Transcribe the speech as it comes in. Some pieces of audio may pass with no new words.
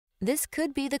This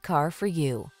could be the car for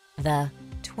you. The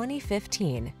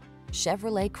 2015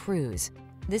 Chevrolet Cruze.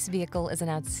 This vehicle is an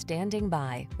outstanding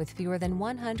buy with fewer than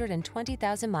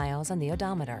 120,000 miles on the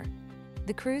odometer.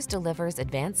 The Cruze delivers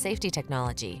advanced safety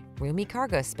technology, roomy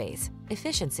cargo space,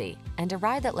 efficiency, and a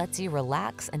ride that lets you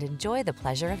relax and enjoy the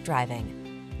pleasure of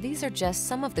driving. These are just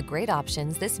some of the great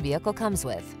options this vehicle comes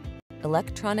with: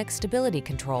 electronic stability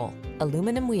control,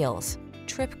 aluminum wheels,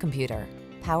 trip computer,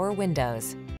 power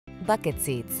windows, bucket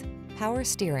seats, power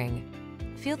steering.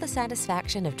 Feel the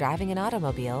satisfaction of driving an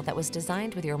automobile that was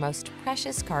designed with your most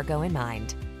precious cargo in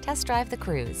mind. Test drive the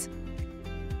Cruze.